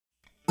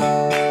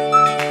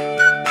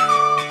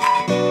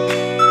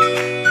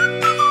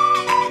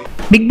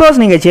Big pass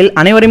நிகழ்ச்சியில்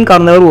அனைவரையும்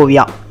கவர்ந்தவர்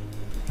ஓவியா.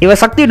 இவர்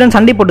சக்தியுடன்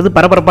சண்டை போட்டது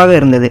பரபரப்பாக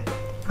இருந்தது.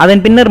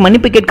 அதன் பின்னர்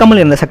மன்னிப்பு கேட்காமல்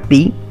இருந்த சக்தி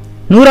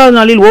 100வது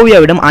நாளில்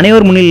ஓவியாவிடம்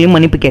அனைவர் முன்னிலையும்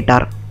மன்னிப்பு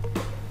கேட்டார்.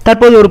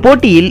 தற்போது ஒரு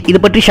போட்டியில்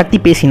இது பற்றி சக்தி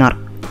பேசினார்.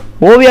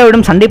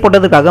 ஓவியாவிடம் சண்டை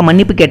போட்டதற்காக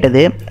மன்னிப்பு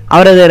கேட்டது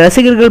அவரது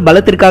ரசிகர்கள்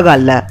பலத்திற்காக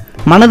அல்ல,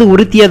 மனது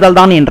உறுத்தியதால்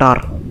தான்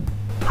என்றார்.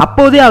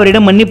 அப்போதே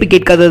அவரிடம் மன்னிப்பு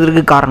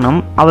கேட்காததற்கு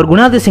காரணம் அவர்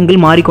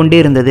குணாதிசயங்கள் மாறிக்கொண்டே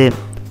இருந்தது.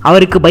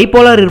 அவருக்கு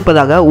பைப்போலார்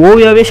இருப்பதாக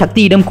ஓவியாவே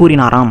சக்தியிடம்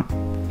கூறினாராம்.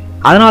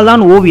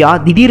 அதனால்தான் ஓவியா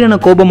திடீரென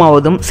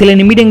கோபமாவதும் சில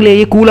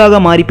நிமிடங்களேயே கூலாக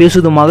மாறி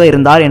பேசுவதுமாக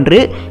இருந்தார் என்று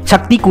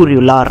சக்தி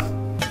கூறியுள்ளார்.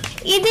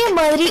 இதே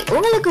மாதிரி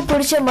உங்களுக்கு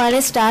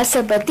பிடிச்சமான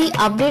ஸ்டார்ஸை பத்தி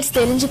அப்டேட்ஸ்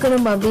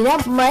தெரிஞ்சுக்கணும் அப்படின்னா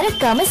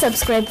மறக்காம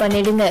சப்ஸ்கிரைப்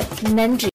பண்ணிடுங்க. நன்றி.